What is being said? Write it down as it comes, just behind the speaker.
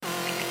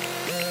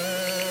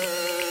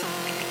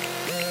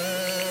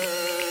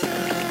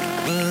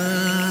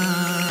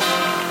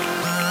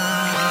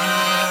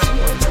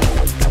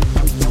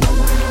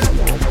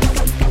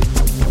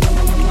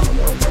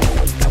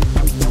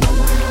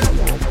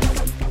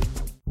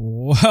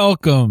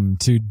Welcome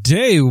to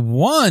day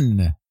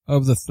one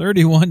of the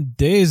 31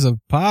 days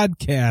of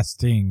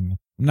podcasting.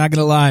 I'm not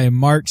going to lie,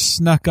 March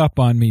snuck up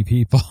on me,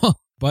 people,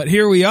 but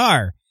here we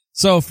are.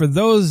 So for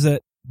those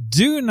that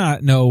do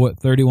not know what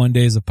 31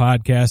 days of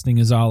podcasting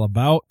is all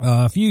about,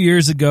 a few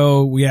years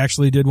ago, we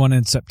actually did one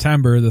in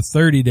September, the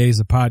 30 days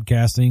of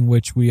podcasting,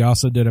 which we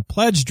also did a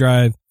pledge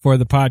drive for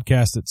the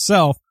podcast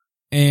itself.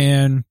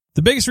 And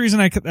the biggest reason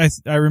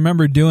I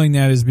remember doing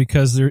that is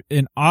because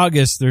in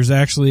August, there's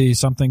actually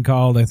something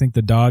called, I think,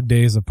 the Dog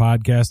Days of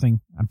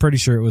Podcasting. I'm pretty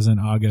sure it was in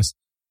August.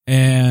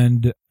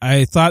 And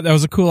I thought that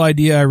was a cool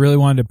idea. I really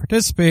wanted to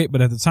participate,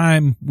 but at the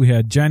time we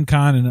had Gen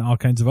Con and all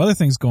kinds of other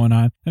things going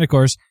on. And of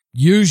course,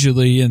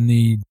 usually in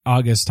the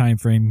August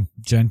timeframe,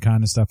 Gen Con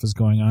and stuff is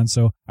going on.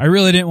 So I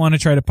really didn't want to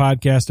try to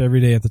podcast every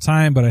day at the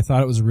time, but I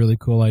thought it was a really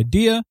cool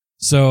idea.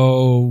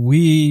 So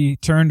we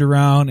turned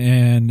around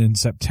and in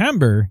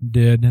September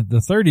did the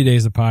 30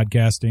 days of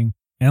podcasting.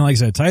 And like I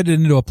said, tied it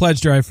into a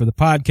pledge drive for the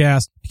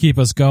podcast to keep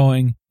us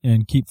going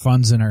and keep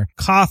funds in our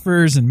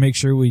coffers and make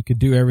sure we could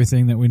do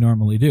everything that we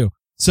normally do.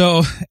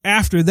 So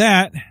after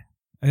that,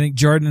 I think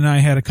Jordan and I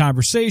had a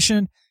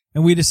conversation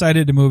and we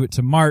decided to move it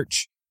to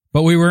March,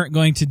 but we weren't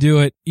going to do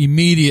it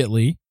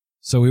immediately.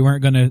 So we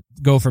weren't going to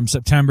go from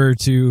September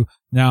to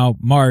now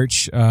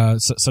March,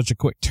 such a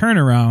quick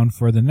turnaround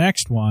for the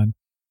next one.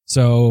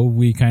 So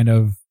we kind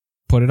of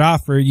put it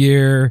off for a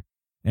year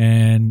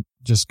and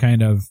just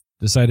kind of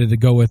decided to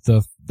go with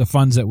the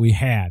funds that we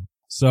had.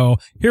 So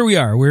here we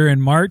are. We're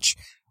in March.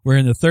 We're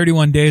in the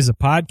 31 days of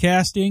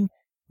podcasting.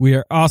 We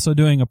are also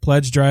doing a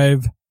pledge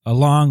drive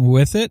along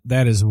with it.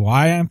 That is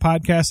why I'm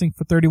podcasting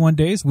for 31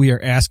 days. We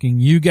are asking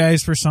you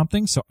guys for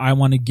something. So I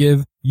want to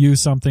give you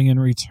something in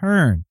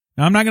return.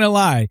 Now, I'm not going to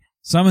lie.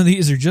 Some of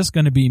these are just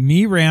going to be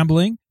me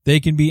rambling. They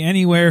can be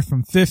anywhere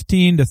from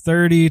 15 to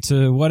 30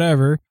 to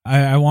whatever.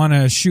 I want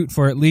to shoot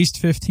for at least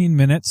 15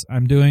 minutes.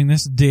 I'm doing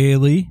this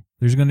daily.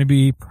 There's going to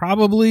be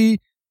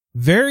probably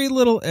very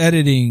little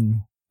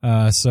editing.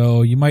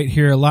 So you might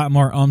hear a lot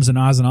more ums and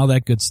ahs and all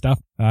that good stuff.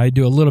 I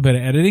do a little bit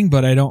of editing,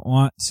 but I don't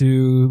want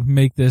to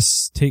make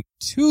this take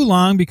too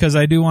long because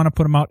I do want to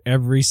put them out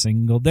every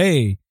single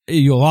day.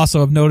 You'll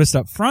also have noticed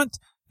up front,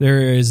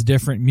 there is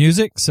different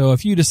music. So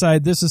if you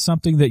decide this is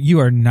something that you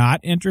are not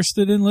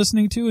interested in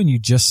listening to and you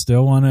just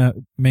still want to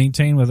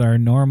maintain with our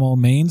normal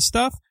main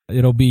stuff,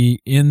 it'll be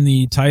in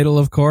the title,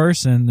 of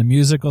course, and the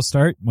music will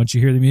start. Once you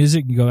hear the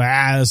music, you go,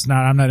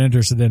 I'm not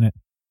interested in it.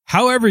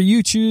 However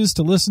you choose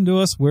to listen to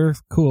us, we're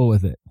cool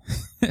with it.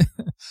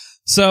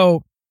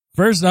 So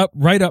first up,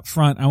 right up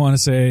front, I want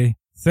to say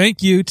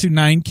thank you to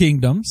Nine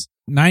Kingdoms.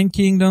 Nine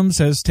Kingdoms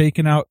has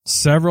taken out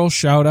several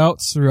shout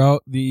outs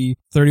throughout the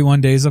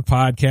 31 days of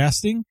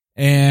podcasting.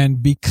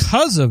 And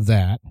because of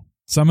that,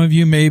 some of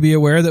you may be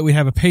aware that we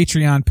have a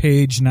Patreon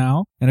page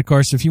now. And of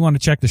course, if you want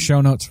to check the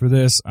show notes for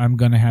this, I'm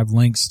going to have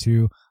links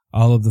to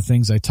all of the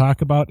things I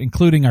talk about,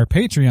 including our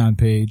Patreon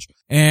page.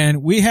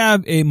 And we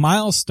have a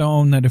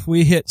milestone that if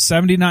we hit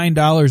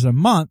 $79 a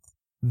month,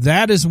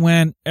 that is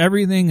when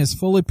everything is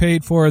fully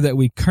paid for that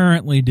we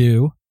currently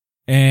do.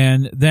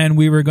 And then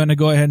we were going to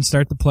go ahead and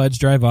start the pledge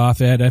drive off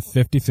at a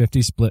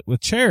 50-50 split with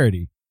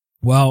charity.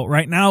 Well,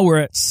 right now we're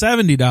at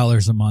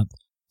 $70 a month.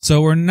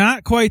 So we're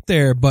not quite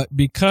there, but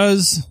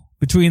because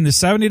between the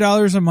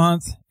 $70 a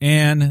month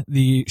and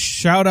the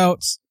shout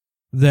outs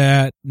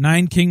that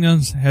Nine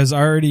Kingdoms has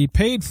already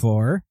paid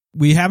for,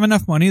 we have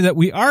enough money that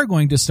we are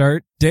going to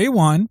start day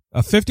one,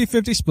 a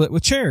 50-50 split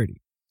with charity.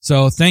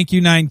 So thank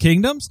you, Nine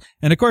Kingdoms.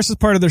 And of course, as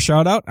part of their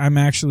shout out, I'm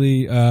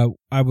actually,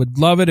 I would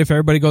love it if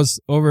everybody goes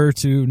over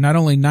to not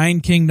only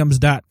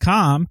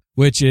ninekingdoms.com,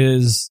 which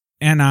is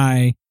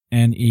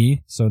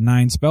N-I-N-E, so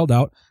nine spelled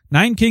out,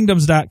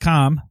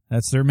 ninekingdoms.com.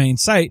 That's their main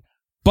site.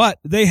 But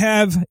they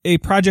have a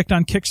project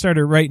on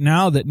Kickstarter right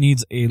now that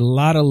needs a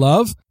lot of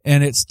love,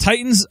 and it's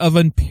Titans of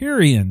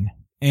Empyrean.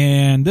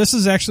 And this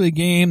is actually a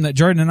game that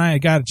Jordan and I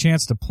got a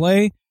chance to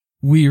play.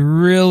 We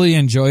really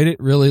enjoyed it,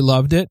 really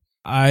loved it.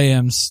 I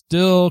am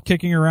still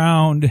kicking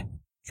around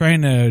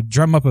trying to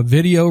drum up a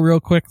video real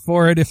quick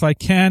for it if I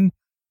can,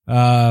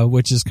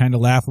 which is kind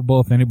of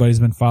laughable if anybody's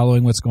been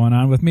following what's going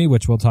on with me,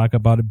 which we'll talk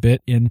about a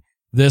bit in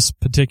this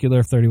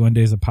particular 31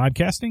 days of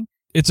podcasting.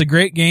 It's a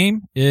great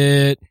game.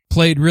 It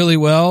played really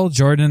well.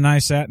 Jordan and I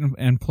sat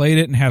and played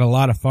it and had a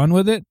lot of fun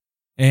with it.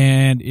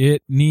 And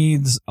it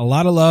needs a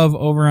lot of love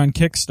over on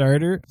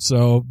Kickstarter.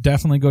 So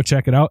definitely go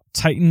check it out.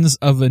 Titans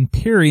of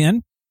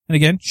Empyrean. And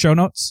again, show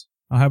notes.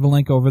 I'll have a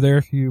link over there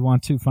if you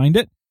want to find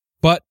it.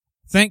 But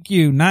thank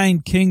you,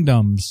 Nine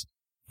Kingdoms,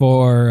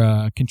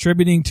 for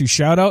contributing to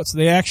shoutouts.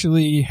 They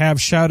actually have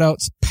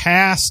shoutouts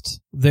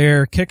past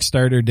their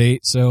Kickstarter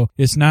date, so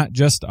it's not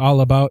just all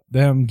about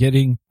them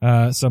getting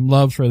some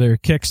love for their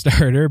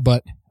Kickstarter,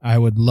 but I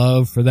would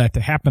love for that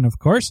to happen, of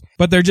course.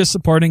 But they're just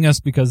supporting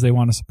us because they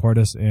want to support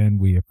us, and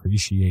we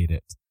appreciate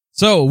it.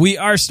 So we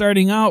are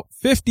starting out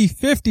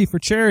 50-50 for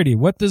charity.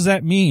 What does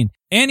that mean?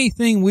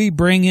 Anything we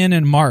bring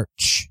in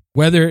March,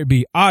 whether it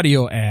be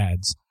audio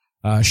ads,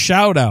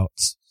 shout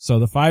outs. So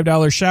the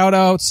 $5 shout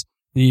outs,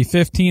 the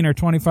 $15 or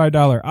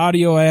 $25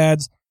 audio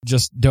ads,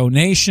 just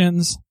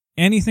donations,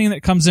 anything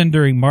that comes in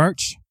during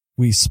March,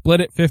 we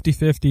split it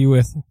 50-50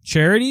 with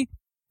charity.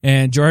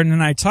 And Jordan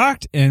and I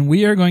talked, and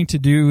we are going to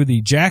do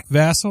the Jack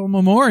Vassell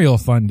Memorial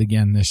Fund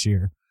again this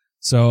year.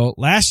 So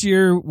last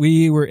year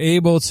we were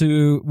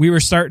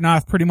starting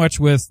off pretty much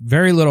with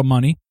very little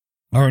money,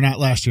 or not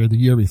last year, the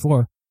year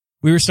before.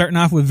 We were starting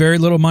off with very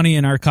little money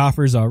in our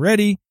coffers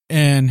already.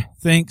 And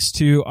thanks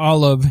to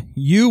all of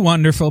you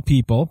wonderful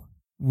people,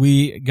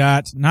 we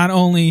got not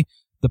only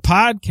the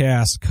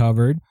podcast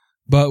covered,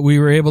 but we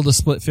were able to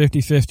split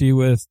 50-50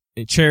 with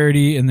a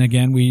charity. And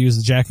again, we used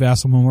the Jack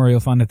Vassell Memorial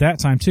Fund at that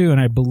time too.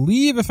 And I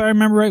believe, if I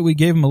remember right, we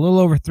gave him a little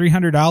over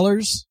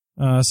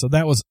 $300. So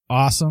that was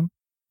awesome.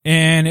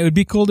 And it would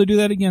be cool to do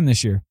that again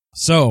this year.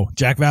 So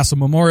Jack Vassell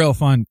Memorial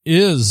Fund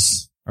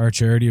is our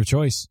charity of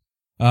choice.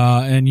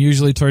 And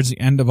usually towards the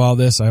end of all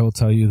this, I will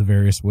tell you the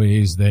various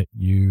ways that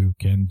you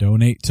can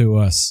donate to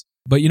us.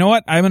 But you know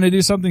what? I'm going to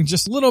do something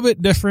just a little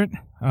bit different.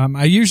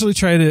 I usually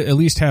try to at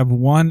least have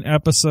one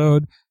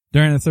episode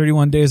during the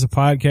 31 days of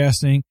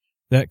podcasting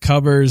that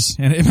covers,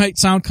 and it might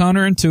sound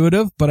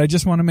counterintuitive, but I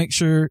just want to make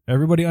sure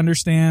everybody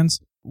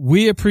understands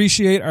we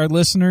appreciate our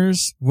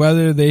listeners,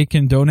 whether they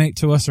can donate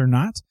to us or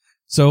not.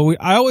 So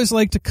I always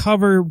like to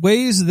cover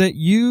ways that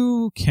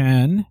you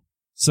can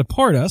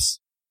support us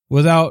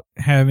without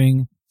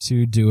having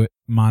to do it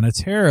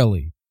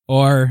monetarily.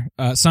 Or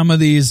some of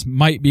these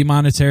might be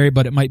monetary,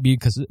 but it might be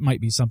because it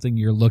might be something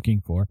you're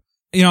looking for.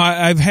 You know,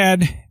 I've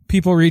had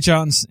people reach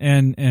out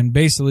and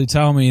basically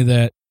tell me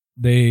that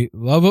they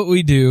love what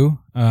we do.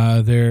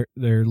 They're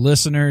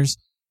listeners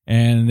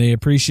and they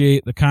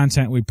appreciate the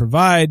content we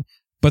provide,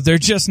 but they're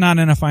just not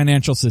in a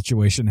financial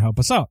situation to help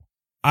us out.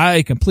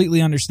 I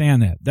completely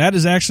understand that. That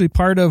is actually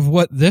part of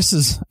what this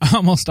is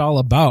almost all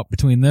about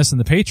between this and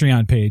the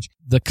Patreon page.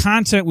 The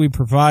content we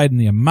provide and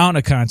the amount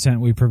of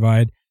content we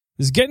provide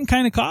is getting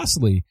kind of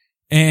costly.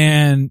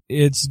 And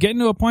it's getting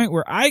to a point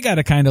where I got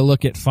to kind of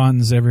look at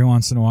funds every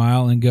once in a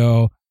while and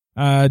go,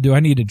 do I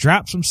need to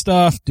drop some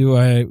stuff? Do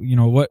I,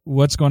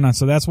 what's going on?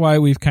 So that's why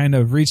we've kind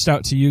of reached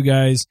out to you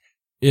guys.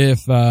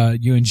 If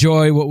you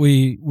enjoy what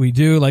we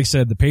do, like I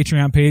said, the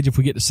Patreon page, if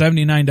we get to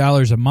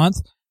 $79 a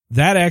month,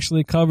 that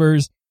actually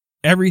covers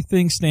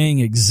everything staying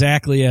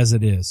exactly as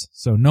it is.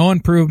 So no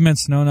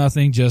improvements, no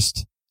nothing,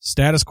 just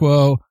status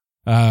quo.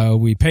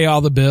 We pay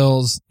all the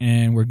bills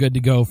and we're good to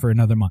go for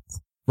another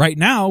month. Right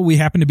now, we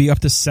happen to be up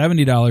to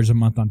 $70 a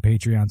month on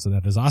Patreon, so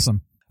that is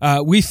awesome.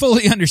 We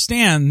fully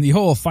understand the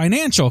whole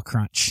financial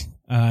crunch.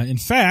 In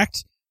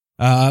fact,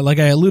 like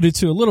I alluded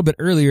to a little bit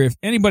earlier, if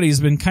anybody's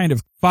been kind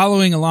of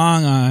following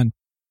along on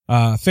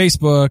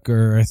Facebook,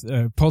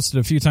 or posted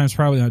a few times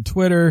probably on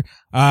Twitter,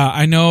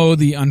 I know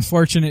the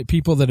unfortunate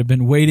people that have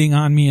been waiting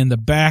on me in the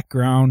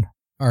background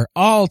are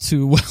all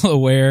too well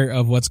aware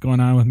of what's going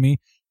on with me.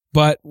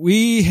 But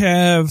we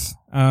haven't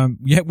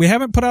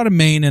put out a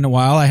main in a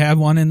while. I have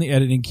one in the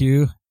editing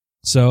queue,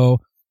 so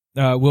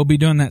we'll be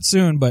doing that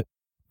soon. But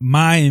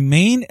my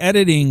main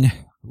editing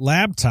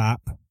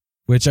laptop,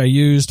 which I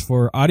used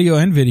for audio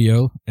and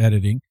video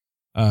editing,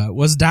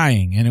 was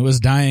dying, and it was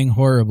dying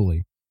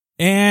horribly.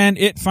 And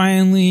it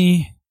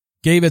finally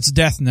gave its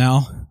death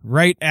knell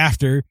right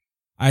after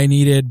I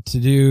needed to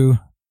do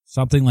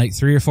something like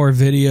 3 or 4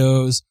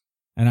 videos,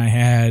 and I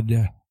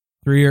had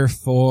 3 or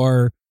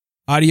 4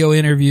 audio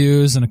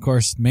interviews, and of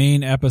course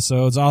main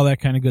episodes, all that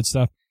kind of good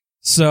stuff.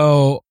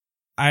 So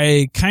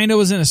I kind of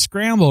was in a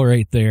scramble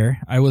right there.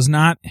 I was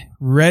not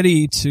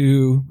ready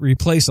to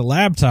replace a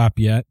laptop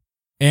yet.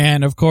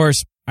 And of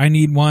course I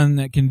need one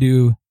that can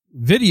do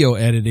video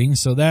editing.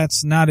 So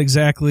that's not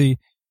exactly,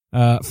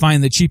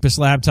 find the cheapest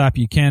laptop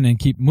you can and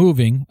keep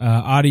moving.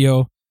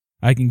 Audio,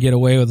 I can get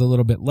away with a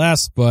little bit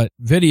less, but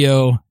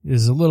video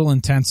is a little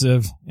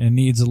intensive and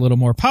needs a little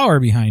more power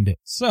behind it.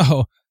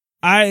 So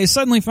I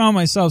suddenly found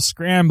myself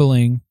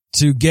scrambling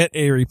to get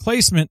a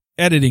replacement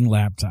editing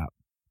laptop.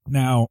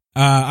 Now,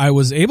 I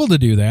was able to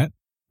do that,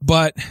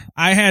 but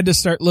I had to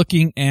start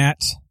looking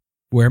at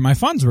where my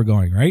funds were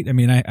going, right? I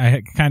mean,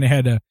 I kind of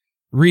had to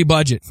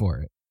rebudget for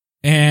it.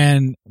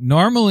 And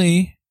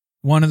normally,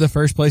 one of the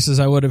first places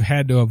I would have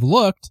had to have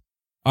looked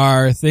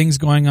are things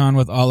going on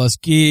with All Us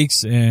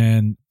Geeks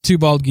and Two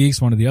Bald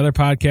Geeks, one of the other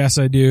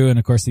podcasts I do, and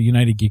of course the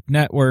United Geek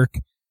Network.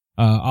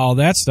 All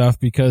that stuff,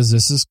 because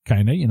this is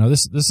kind of,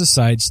 this is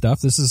side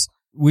stuff.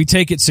 We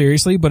take it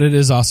seriously, but it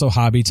is also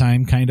hobby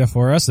time kind of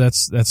for us.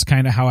 That's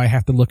kind of how I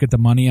have to look at the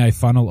money I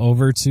funnel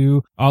over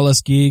to All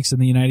Us Geeks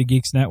and the United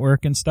Geeks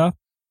Network and stuff.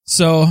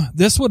 So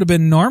this would have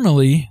been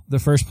normally the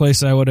first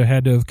place I would have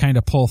had to have kind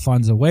of pull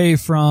funds away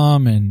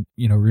from and,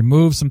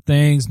 remove some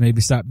things, maybe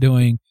stop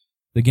doing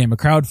the game of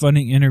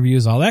crowdfunding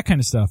interviews, all that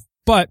kind of stuff.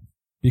 But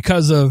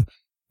because of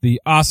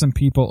the awesome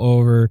people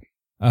over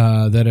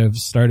that have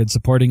started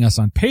supporting us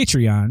on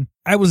Patreon,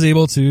 I was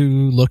able to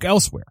look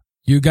elsewhere.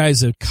 You guys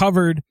have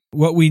covered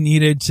what we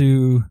needed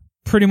to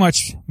pretty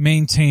much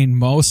maintain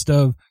most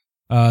of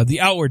the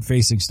outward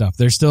facing stuff.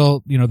 There's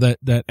still,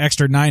 that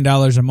extra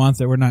 $9 a month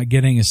that we're not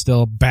getting is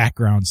still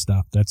background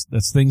stuff.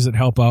 That's things that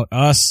help out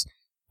us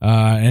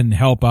and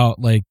help out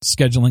like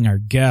scheduling our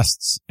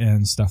guests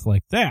and stuff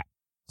like that.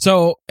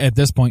 So at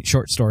this point,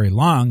 short story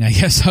long, I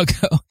guess I'll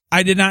go.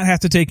 I did not have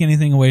to take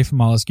anything away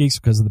from All Us Geeks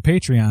because of the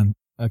Patreon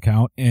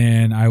account,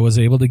 and I was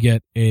able to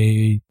get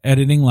a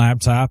editing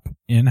laptop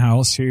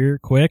in-house here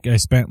quick. I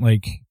spent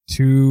like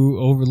a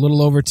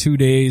little over 2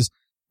 days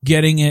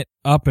getting it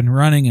up and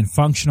running and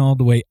functional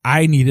the way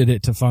I needed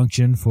it to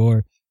function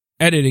for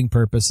editing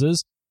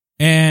purposes.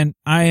 And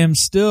I am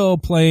still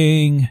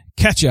playing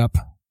catch up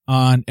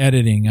on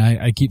editing.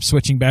 I keep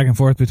switching back and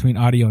forth between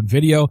audio and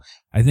video.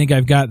 I think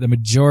I've got the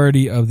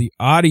majority of the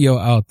audio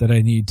out that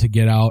I need to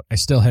get out. I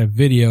still have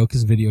video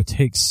because video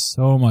takes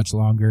so much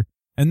longer.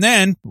 And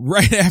then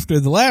right after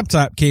the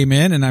laptop came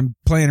in and I'm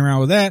playing around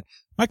with that,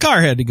 my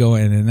car had to go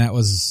in, and that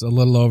was a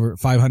little over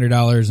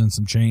 $500 and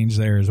some change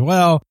there as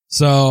well.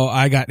 So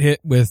I got hit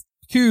with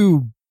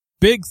 2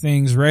 big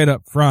things right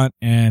up front.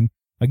 And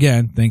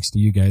again, thanks to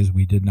you guys,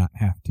 we did not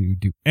have to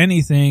do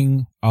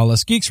anything All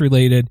Us Geeks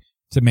related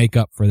to make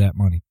up for that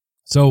money.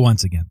 So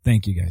once again,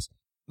 thank you guys.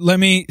 Let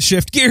me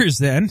shift gears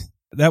then.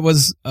 That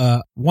was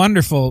a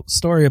wonderful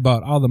story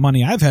about all the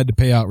money I've had to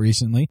pay out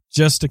recently,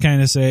 just to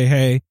kind of say,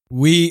 hey,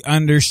 we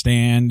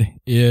understand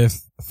if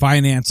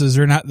finances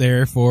are not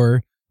there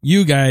for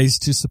you guys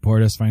to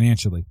support us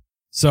financially.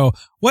 So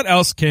what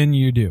else can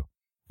you do?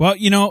 Well,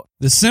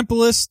 the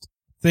simplest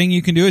thing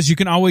you can do is you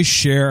can always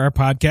share our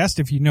podcast.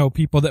 If you know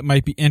people that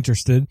might be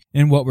interested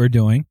in what we're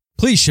doing,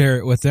 please share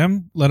it with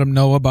them. Let them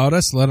know about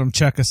us. Let them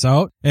check us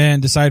out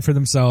and decide for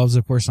themselves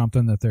if we're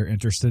something that they're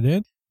interested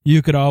in.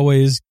 You could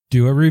always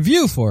do a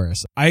review for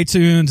us.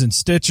 iTunes and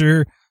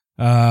Stitcher.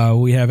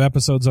 We have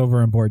episodes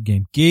over on Board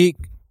Game Geek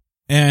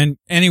and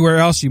anywhere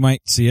else you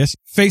might see us.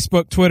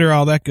 Facebook, Twitter,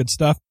 all that good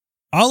stuff.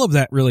 All of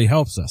that really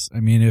helps us.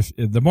 I mean, if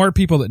the more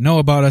people that know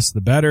about us,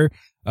 the better.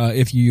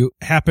 If you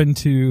happen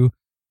to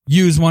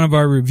use one of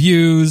our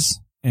reviews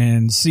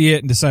and see it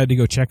and decide to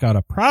go check out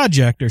a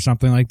project or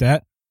something like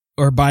that,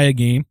 or buy a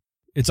game,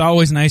 it's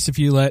always nice if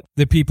you let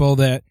the people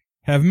that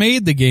have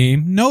made the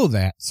game know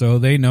that, so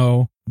they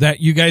know that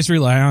you guys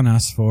rely on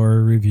us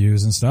for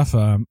reviews and stuff.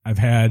 I've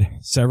had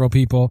several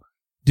people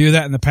do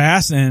that in the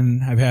past,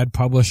 and I've had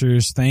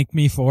publishers thank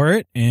me for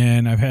it,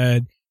 and I've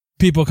had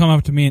people come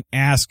up to me and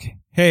ask,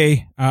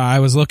 hey, I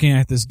was looking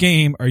at this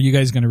game. Are you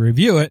guys going to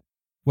review it?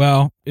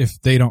 Well,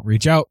 if they don't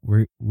reach out,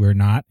 we're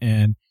not.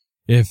 And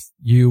if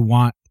you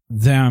want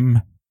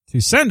them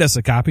to send us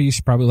a copy, you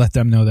should probably let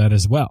them know that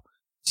as well,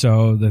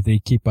 so that they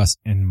keep us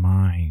in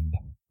mind.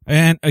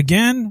 And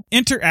again,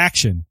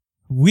 interaction.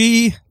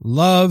 We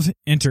love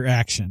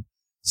interaction.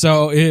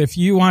 So if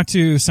you want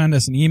to send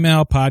us an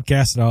email,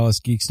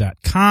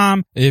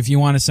 podcast@allusgeeks.com. If you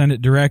want to send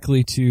it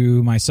directly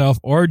to myself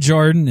or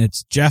Jordan,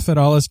 it's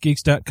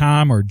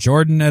jeff@allusgeeks.com or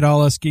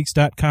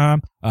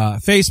jordan@allusgeeks.com.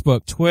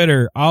 Facebook,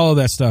 Twitter, all of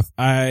that stuff.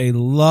 I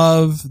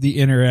love the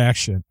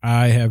interaction.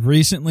 I have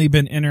recently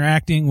been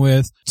interacting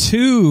with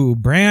 2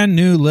 brand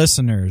new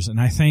listeners, and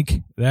I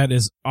think that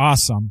is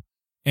awesome.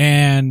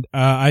 And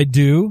I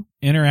do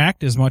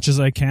interact as much as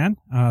I can.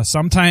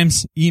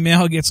 Sometimes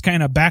email gets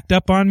kind of backed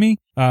up on me,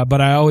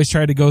 but I always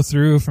try to go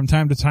through from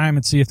time to time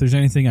and see if there's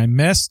anything I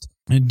missed.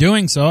 In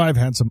doing so, I've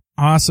had some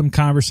awesome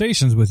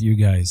conversations with you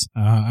guys.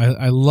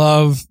 I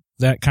love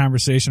that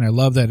conversation. I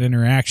love that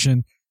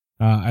interaction.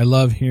 I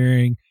love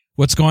hearing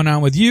what's going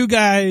on with you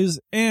guys.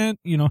 And,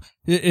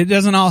 it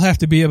doesn't all have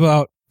to be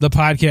about the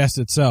podcast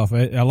itself.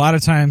 A lot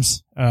of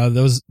times,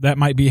 that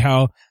might be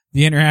how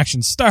the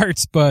interaction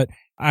starts, but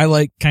I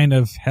like kind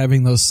of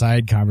having those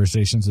side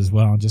conversations as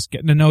well and just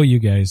getting to know you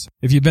guys.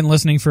 If you've been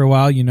listening for a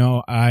while, you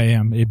know I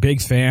am a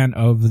big fan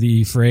of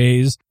the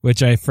phrase,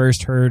 which I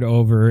first heard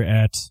over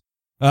at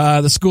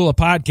the School of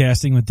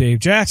Podcasting with Dave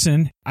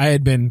Jackson. I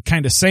had been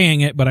kind of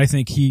saying it, but I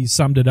think he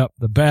summed it up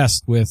the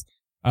best with,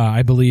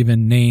 I believe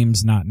in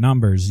names, not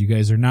numbers. You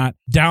guys are not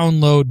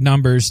download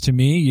numbers to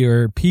me.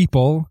 You're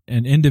people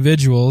and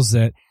individuals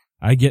that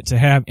I get to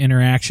have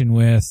interaction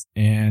with,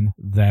 and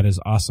that is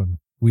awesome.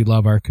 We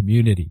love our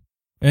community.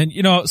 And,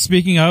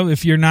 speaking of,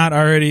 if you're not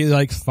already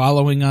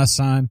following us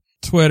on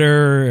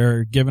Twitter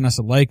or giving us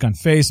a like on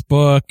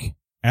Facebook,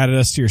 added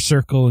us to your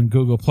circle and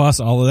Google Plus,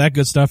 all of that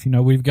good stuff.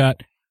 We've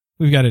got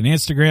an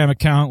Instagram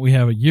account. We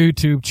have a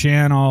YouTube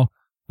channel,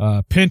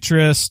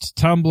 Pinterest,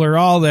 Tumblr,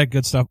 all that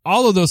good stuff.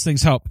 All of those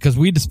things help because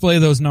we display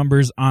those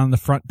numbers on the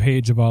front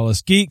page of All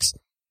Us Geeks.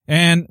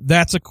 And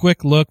that's a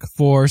quick look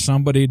for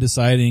somebody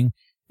deciding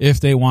if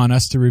they want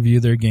us to review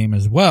their game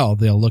as well.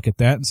 They'll look at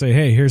that and say,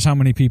 hey, here's how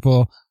many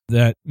people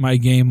that my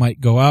game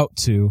might go out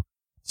to.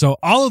 So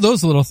all of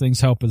those little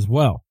things help as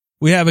well.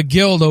 We have a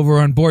guild over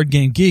on Board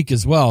Game Geek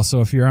as well.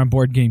 So if you're on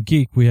Board Game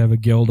Geek, we have a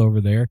guild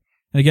over there.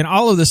 And again,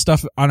 all of this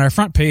stuff on our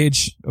front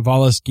page of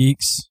All Us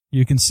Geeks,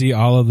 you can see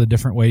all of the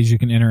different ways you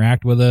can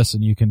interact with us,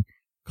 and you can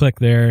click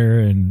there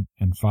and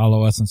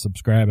follow us and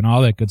subscribe and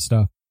all that good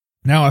stuff.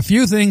 Now, a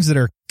few things that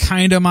are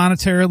kind of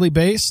monetarily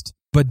based,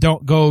 but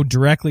don't go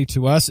directly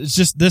to us.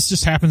 This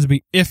just happens to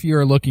be if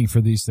you're looking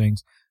for these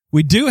things.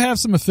 We do have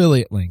some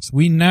affiliate links.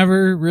 We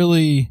never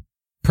really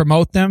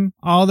promote them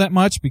all that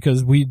much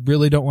because we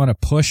really don't want to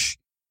push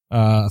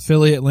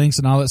affiliate links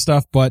and all that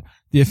stuff. But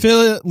the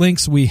affiliate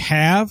links we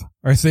have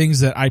are things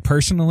that I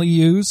personally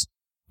use,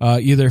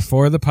 either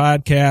for the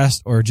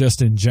podcast or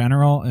just in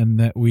general, and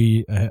that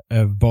we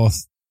have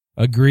both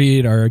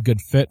agreed are a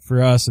good fit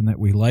for us and that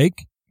we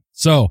like.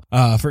 So,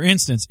 for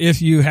instance,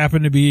 if you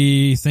happen to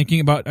be thinking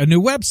about a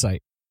new website,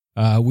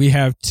 we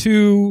have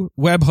 2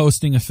 web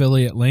hosting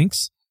affiliate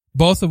links,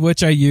 both of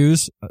which I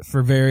use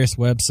for various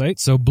websites.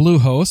 So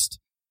Bluehost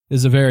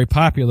is a very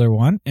popular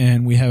one,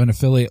 and we have an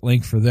affiliate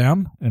link for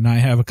them, and I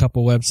have a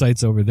couple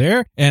websites over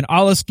there. And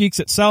All Us Geeks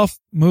itself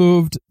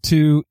moved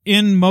to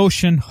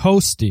InMotion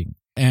Hosting,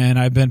 and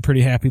I've been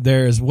pretty happy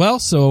there as well,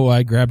 so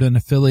I grabbed an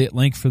affiliate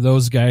link for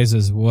those guys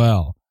as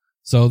well.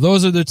 So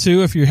those are the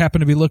 2. If you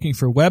happen to be looking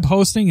for web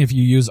hosting, if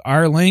you use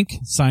our link,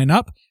 sign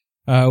up.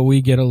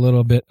 We get a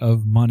little bit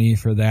of money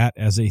for that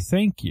as a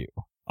thank you.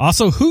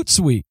 Also,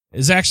 Hootsuite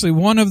is actually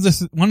one of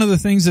the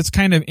things that's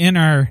kind of in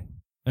our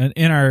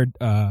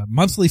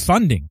monthly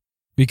funding,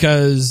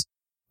 because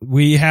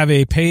we have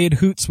a paid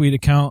Hootsuite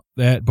account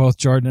that both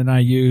Jordan and I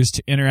use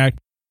to interact.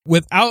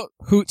 Without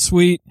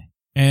Hootsuite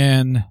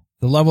and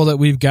the level that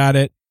we've got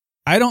it,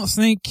 I don't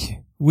think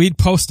we'd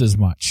post as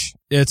much.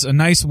 It's a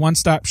nice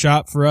one-stop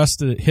shop for us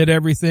to hit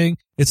everything.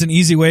 It's an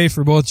easy way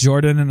for both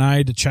Jordan and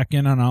I to check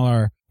in on all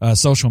our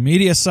social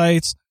media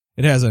sites.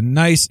 It has a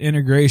nice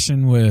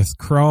integration with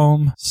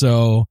Chrome.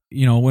 So,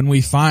 when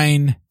we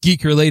find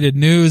geek-related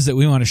news that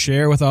we want to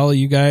share with all of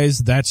you guys,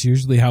 that's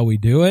usually how we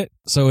do it.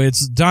 So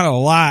it's done a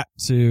lot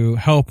to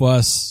help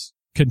us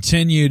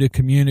continue to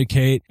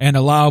communicate and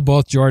allow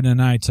both Jordan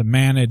and I to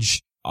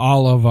manage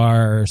all of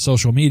our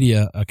social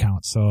media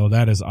accounts. So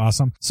that is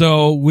awesome.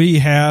 So we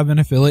have an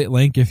affiliate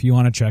link if you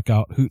want to check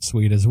out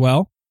Hootsuite as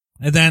well.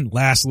 And then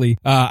lastly,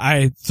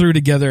 I threw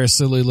together a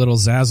silly little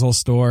Zazzle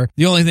store.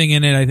 The only thing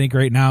in it, I think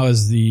right now,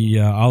 is the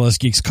All Us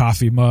Geeks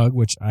coffee mug,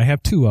 which I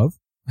have 2 of.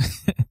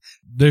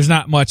 There's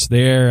not much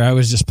there. I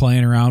was just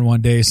playing around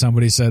one day.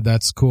 Somebody said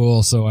that's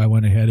cool, so I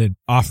went ahead and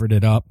offered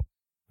it up.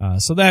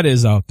 So that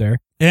is out there.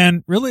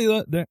 And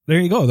really, there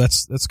you go.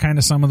 That's kind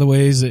of some of the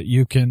ways that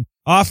you can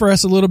offer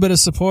us a little bit of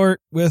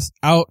support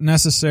without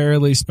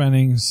necessarily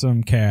spending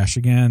some cash.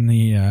 Again,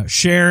 the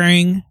share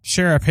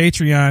our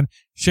Patreon,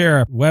 share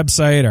our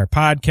website, our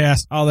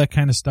podcast, all that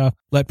kind of stuff.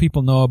 Let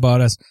people know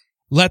about us.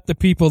 Let the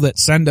people that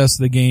send us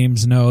the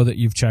games know that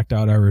you've checked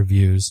out our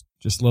reviews.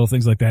 Just little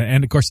things like that.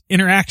 And of course,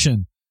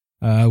 interaction.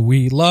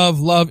 We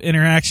love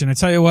interaction. I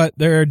tell you what,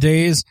 there are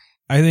days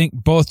I think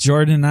both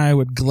Jordan and I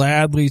would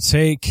gladly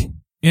take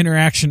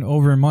interaction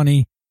over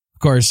money. Of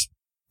course,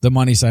 the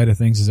money side of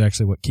things is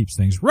actually what keeps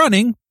things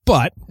running,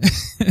 but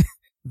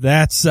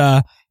that's,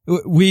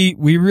 we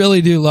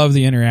really do love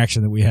the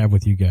interaction that we have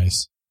with you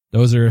guys.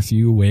 Those are a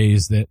few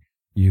ways that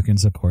you can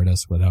support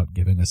us without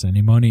giving us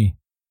any money.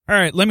 All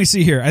right, let me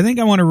see here. I think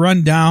I want to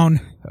run down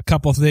a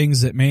couple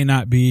things that may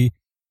not be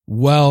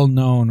well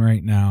known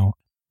right now.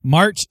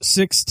 March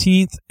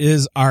 16th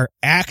is our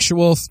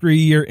actual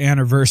 3-year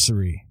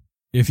anniversary.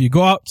 If you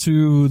go out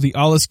to the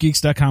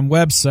allusgeeks.com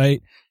website,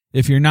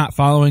 if you're not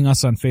following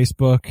us on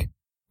Facebook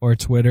or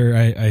Twitter,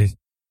 I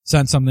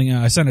sent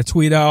a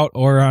tweet out,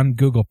 or on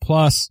Google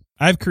Plus.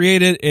 I've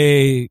created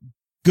a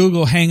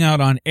Google Hangout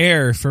on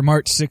Air for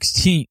March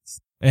 16th.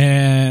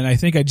 And I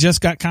think I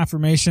just got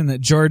confirmation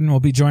that Jordan will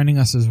be joining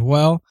us as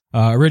well.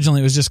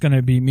 Originally it was just going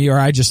to be me, or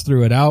I just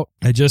threw it out.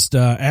 I just,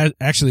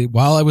 actually,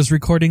 while I was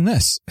recording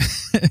this,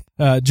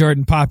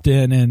 Jordan popped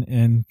in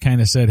and kind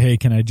of said, hey,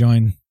 can I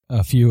join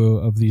a few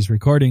of these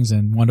recordings?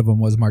 And one of them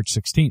was March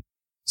 16th.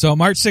 So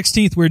March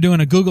 16th, we're doing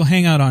a Google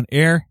Hangout on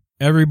Air.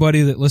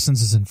 Everybody that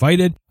listens is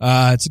invited.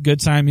 It's a good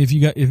time. If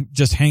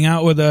just hang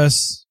out with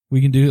us,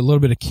 we can do a little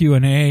bit of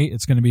Q&A.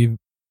 It's going to be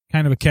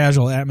kind of a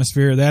casual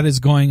atmosphere. That is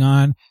going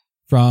on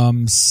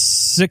from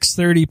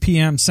 6:30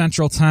 p.m.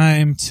 Central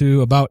Time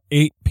to about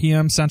 8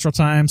 p.m. Central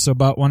Time, so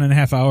about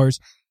 1.5 hours,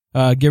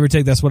 give or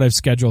take. That's what I've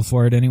scheduled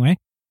for it anyway.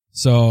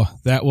 So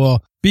that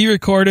will be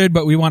recorded,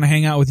 but we want to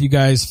hang out with you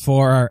guys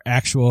for our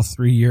actual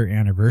 3-year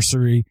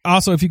anniversary.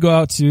 Also, if you go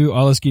out to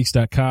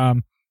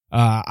allusgeeks.com,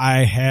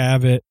 I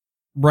have it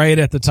right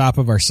at the top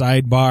of our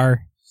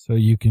sidebar, so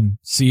you can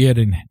see it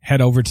and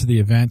head over to the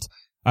event.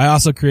 I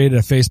also created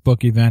a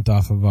Facebook event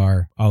off of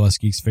our All Us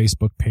Geeks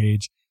Facebook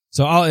page.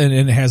 So and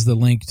it has the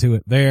link to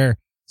it there.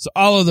 So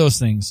all of those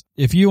things.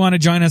 If you want to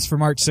join us for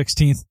March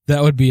 16th,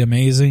 that would be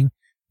amazing.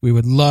 We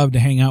would love to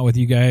hang out with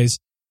you guys,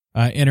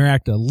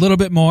 interact a little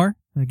bit more.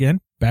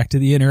 Again, back to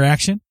the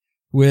interaction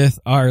with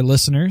our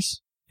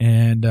listeners.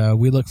 And,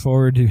 we look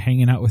forward to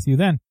hanging out with you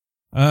then.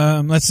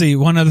 Let's see.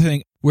 One other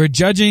thing. We're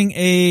judging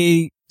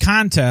a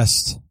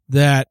contest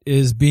that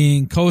is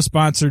being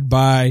co-sponsored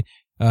by,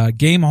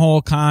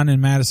 Gamehole Con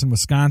in Madison,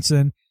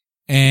 Wisconsin,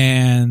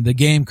 and the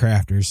Game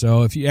Crafter.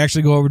 So if you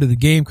actually go over to the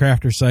Game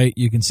Crafter site,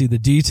 you can see the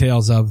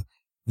details of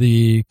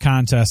the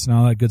contest and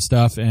all that good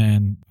stuff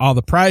and all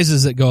the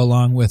prizes that go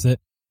along with it,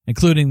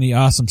 including the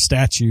awesome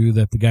statue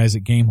that the guys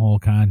at Gamehole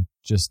Con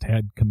just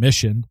had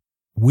commissioned.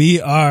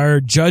 We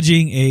are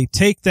judging a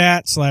Take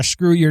That /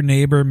 Screw Your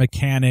Neighbor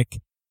mechanic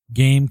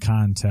game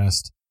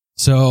contest.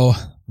 So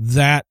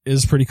that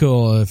is pretty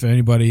cool. If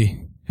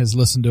anybody has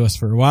listened to us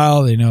for a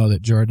while, they know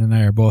that Jordan and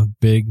I are both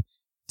big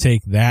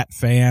Take That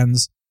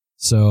fans.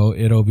 So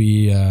it'll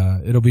be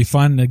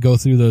fun to go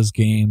through those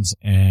games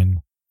and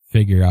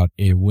figure out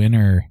a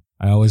winner.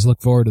 I always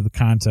look forward to the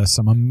contest.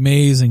 Some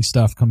amazing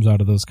stuff comes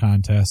out of those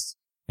contests.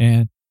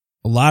 And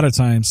a lot of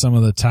times some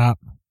of the top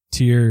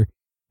tier,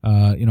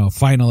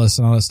 finalists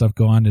and all that stuff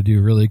go on to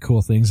do really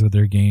cool things with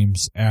their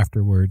games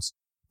afterwards.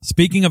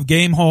 Speaking of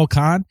Gamehole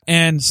Con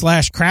and /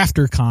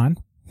 Crafter Con,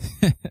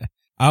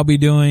 I'll be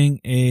doing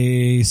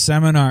a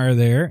seminar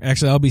there.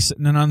 Actually, I'll be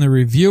sitting in on the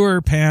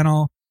reviewer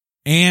panel,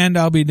 and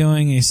I'll be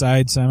doing a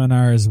side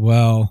seminar as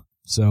well.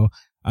 So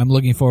I'm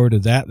looking forward to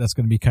that. That's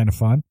going to be kind of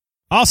fun.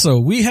 Also,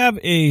 we have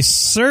a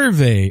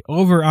survey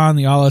over on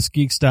the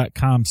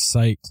allusgeeks.com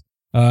site.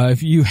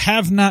 If you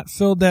have not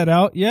filled that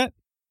out yet,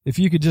 if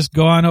you could just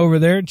go on over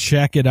there and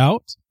check it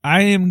out.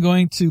 I am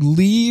going to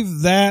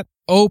leave that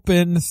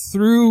open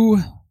through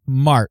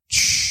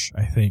March,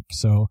 I think.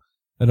 So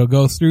it'll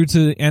go through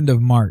to the end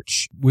of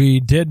March. We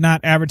did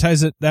not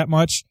advertise it that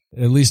much,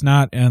 at least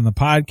not in the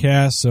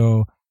podcast.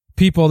 So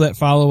people that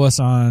follow us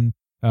on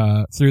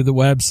through the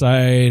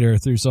website or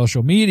through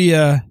social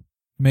media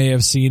may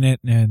have seen it,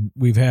 and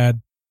we've had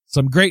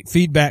some great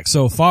feedback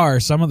so far.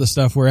 Some of the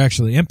stuff we're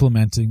actually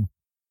implementing.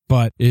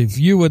 But if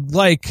you would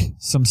like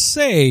some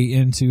say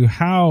into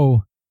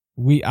how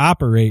we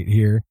operate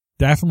here,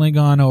 definitely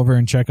go on over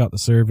and check out the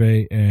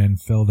survey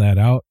and fill that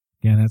out.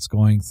 Again, that's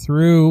going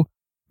through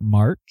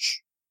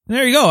March.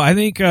 There you go. I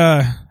think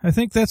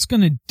that's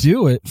going to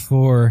do it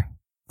for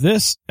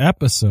this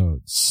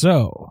episode.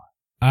 So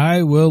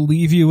I will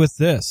leave you with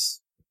this.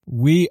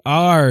 We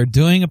are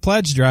doing a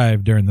pledge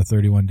drive during the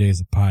 31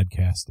 days of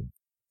podcasting.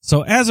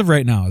 So as of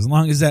right now, as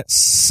long as that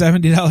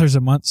 $70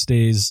 a month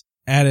stays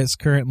at its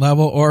current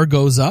level or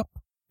goes up,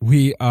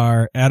 we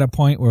are at a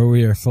point where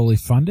we are fully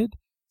funded.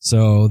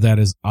 So that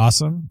is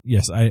awesome.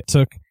 Yes, I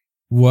took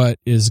what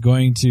is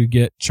going to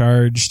get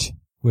charged,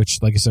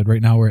 which, like I said,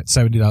 right now we're at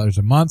 $70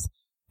 a month.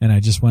 And I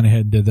just went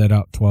ahead and did that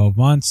out 12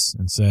 months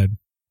and said,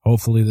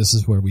 hopefully this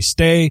is where we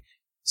stay.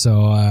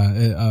 So,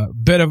 a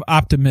bit of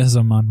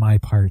optimism on my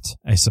part,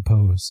 I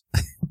suppose.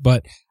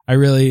 But I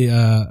really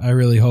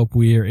hope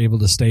we are able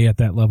to stay at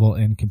that level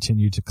and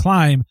continue to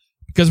climb,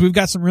 because we've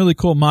got some really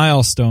cool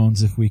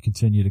milestones if we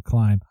continue to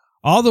climb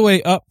all the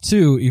way up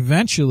to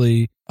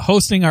eventually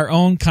hosting our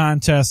own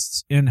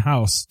contests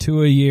in-house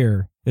 2 a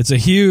year. It's a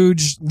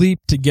huge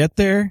leap to get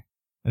there.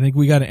 I think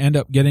we got to end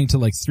up getting to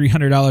like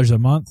 $300 a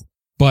month.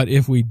 But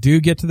if we do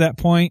get to that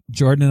point,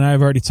 Jordan and I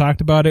have already talked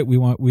about it. We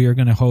are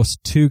going to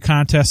host 2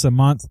 contests a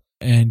month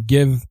and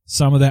give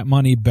some of that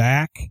money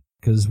back,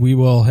 because we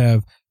will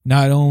have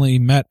not only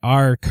met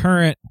our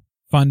current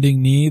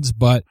funding needs,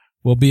 but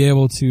we'll be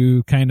able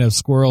to kind of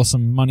squirrel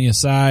some money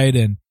aside,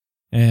 and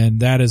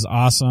that is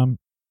awesome.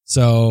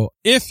 So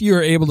if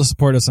you're able to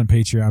support us on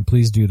Patreon,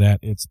 please do that.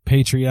 It's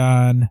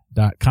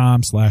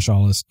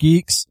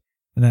patreon.com/allusgeeks,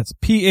 and that's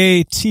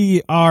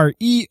Patreon.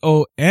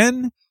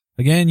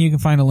 Again, you can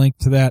find a link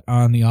to that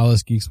on the All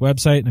Us Geeks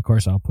website, and of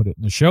course I'll put it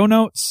in the show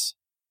notes.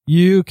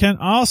 You can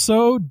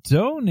also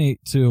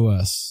donate to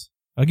us.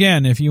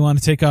 Again, if you want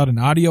to take out an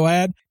audio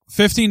ad,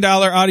 $15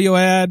 audio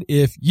ad,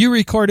 if you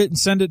record it and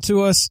send it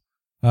to us,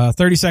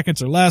 30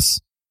 seconds or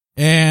less.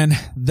 And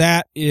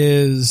that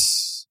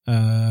is,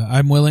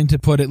 I'm willing to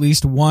put at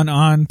least one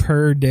on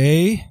per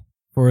day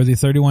for the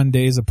 31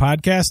 days of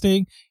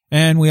podcasting.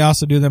 And we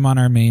also do them on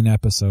our main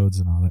episodes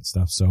and all that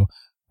stuff. So,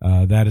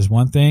 that is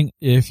one thing.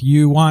 If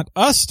you want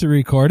us to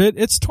record it,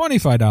 it's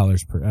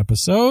 $25 per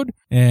episode,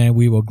 and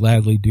we will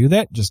gladly do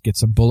that. Just get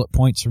some bullet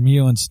points from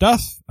you and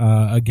stuff.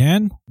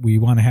 Again, we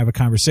want to have a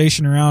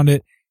conversation around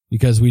it,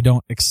 because we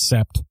don't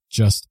accept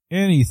just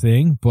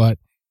anything. But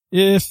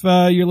if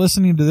you're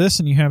listening to this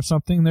and you have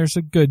something, there's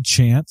a good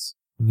chance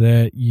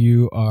that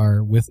you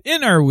are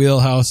within our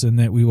wheelhouse and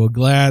that we will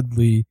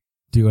gladly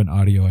do an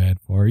audio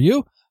ad for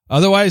you.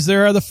 Otherwise,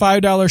 there are the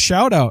 $5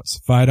 shout-outs.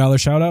 $5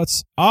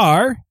 shout-outs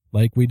are,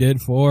 like we did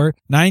for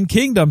 9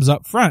 Kingdoms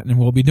up front, and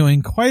we'll be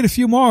doing quite a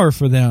few more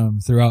for them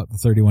throughout the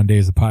 31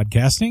 days of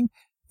podcasting.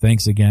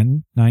 Thanks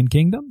again, 9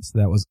 Kingdoms.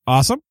 That was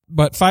awesome.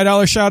 But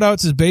 $5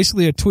 shout-outs is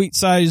basically a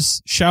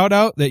tweet-size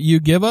shout-out that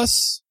you give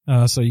us.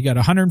 So you got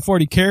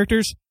 140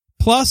 characters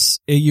plus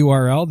a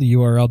URL. The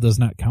URL does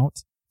not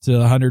count to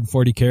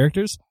 140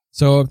 characters.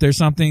 So if there's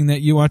something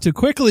that you want to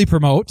quickly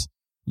promote,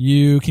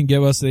 you can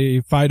give us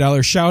a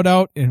 $5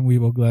 shout-out, and we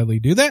will gladly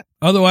do that.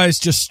 Otherwise,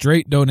 just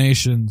straight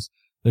donations.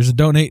 There's a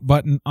donate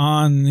button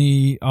on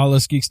the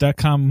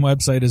allusgeeks.com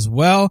website as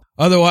well.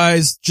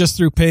 Otherwise, just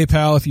through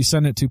PayPal, if you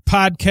send it to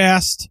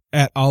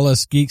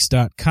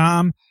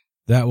podcast@allusgeeks.com,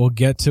 that will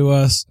get to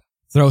us.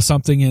 Throw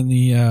something in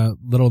the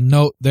little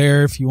note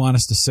there if you want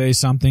us to say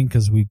something,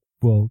 because we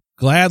will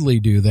gladly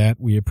do that.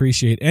 We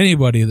appreciate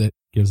anybody that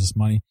gives us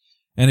money.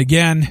 And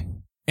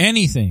again,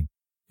 anything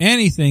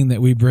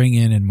that we bring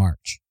in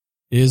March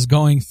is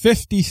going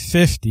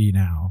 50-50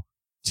 now.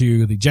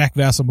 to the Jack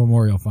Vassil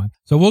Memorial Fund.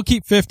 So we'll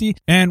keep 50.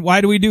 And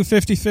why do we do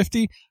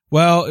 50-50?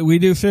 Well, we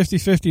do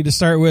 50-50 to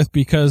start with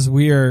because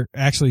we are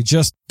actually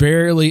just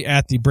barely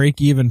at the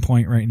break-even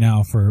point right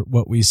now for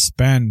what we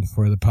spend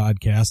for the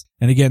podcast.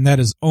 And again, that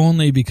is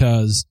only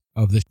because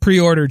of the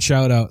pre-ordered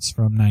shout-outs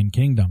from Nine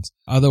Kingdoms.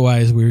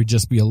 Otherwise, we would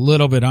just be a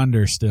little bit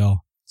under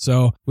still.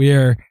 So we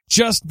are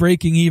just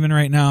breaking even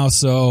right now.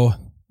 So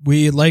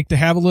we like to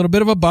have a little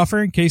bit of a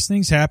buffer in case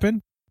things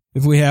happen.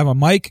 If we have a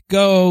mic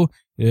go,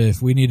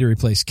 if we need to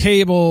replace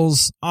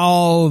cables,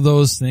 all of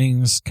those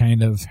things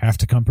kind of have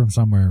to come from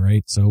somewhere,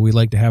 right? So we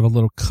like to have a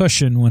little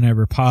cushion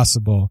whenever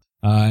possible.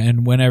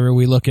 And whenever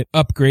we look at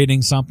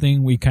upgrading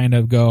something, we kind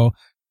of go,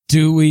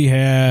 do we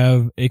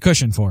have a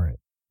cushion for it?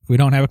 If we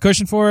don't have a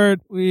cushion for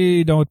it,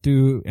 we don't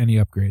do any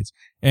upgrades.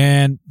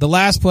 And the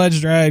last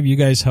pledge drive, you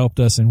guys helped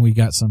us and we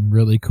got some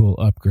really cool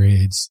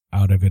upgrades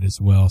out of it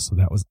as well. So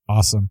that was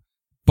awesome.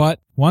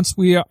 But once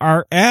we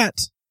are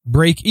at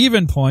break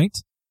even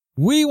point,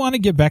 we want to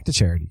give back to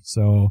charity.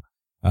 So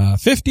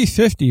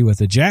 50-50 with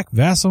the Jack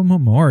Vassil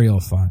Memorial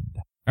Fund.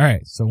 All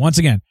right. So once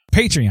again,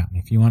 Patreon.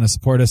 If you want to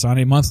support us on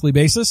a monthly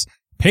basis,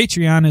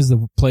 Patreon is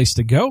the place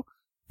to go.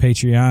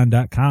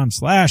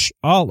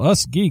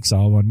 Patreon.com/allusgeeks,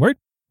 all one word.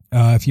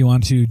 If you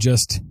want to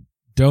just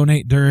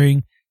donate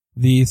during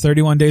the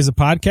 31 days of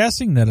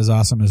podcasting, that is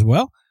awesome as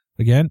well.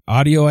 Again,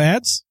 audio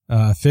ads,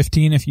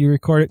 15 if you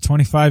record it,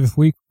 25 if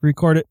we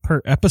record it per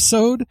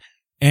episode,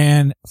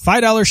 and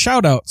 $5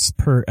 shout outs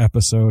per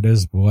episode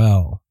as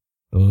well.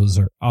 Those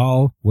are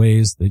all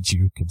ways that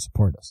you can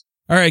support us.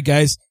 All right,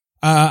 guys.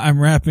 I'm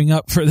wrapping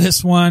up for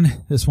this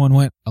one. This one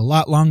went a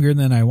lot longer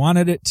than I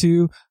wanted it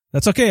to.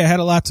 That's okay. I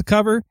had a lot to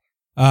cover.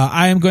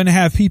 I am going to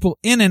have people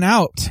in and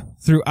out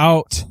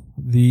throughout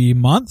the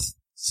month.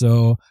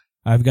 So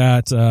I've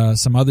got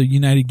some other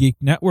United Geek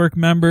Network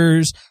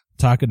members,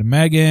 talking to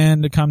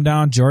Megan to come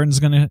down. Jordan's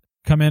going to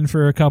come in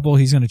for a couple.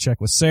 He's going to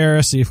check with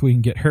Sarah, see if we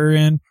can get her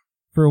in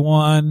for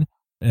one.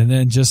 And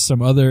then just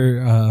some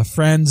other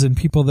friends and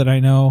people that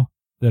I know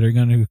that are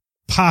going to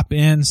pop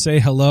in, say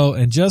hello,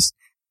 and just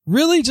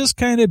really just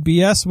kind of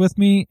BS with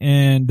me.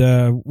 And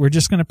we're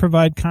just going to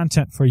provide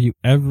content for you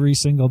every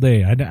single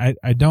day.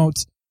 I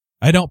don't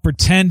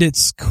pretend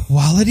it's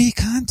quality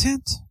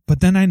content, but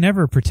then I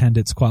never pretend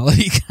it's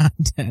quality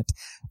content.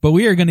 But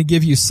we are going to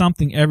give you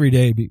something every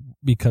day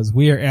because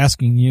we are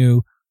asking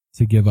you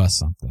to give us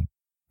something.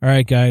 All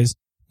right, guys.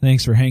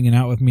 Thanks for hanging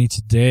out with me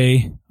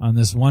today on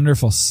this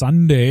wonderful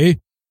Sunday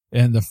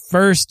and the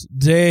first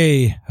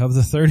day of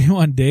the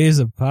 31 days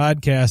of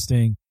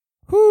podcasting.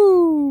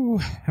 Whoo!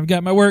 I've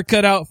got my work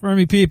cut out for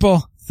me,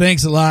 people.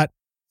 Thanks a lot.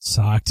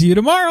 Talk to you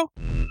tomorrow.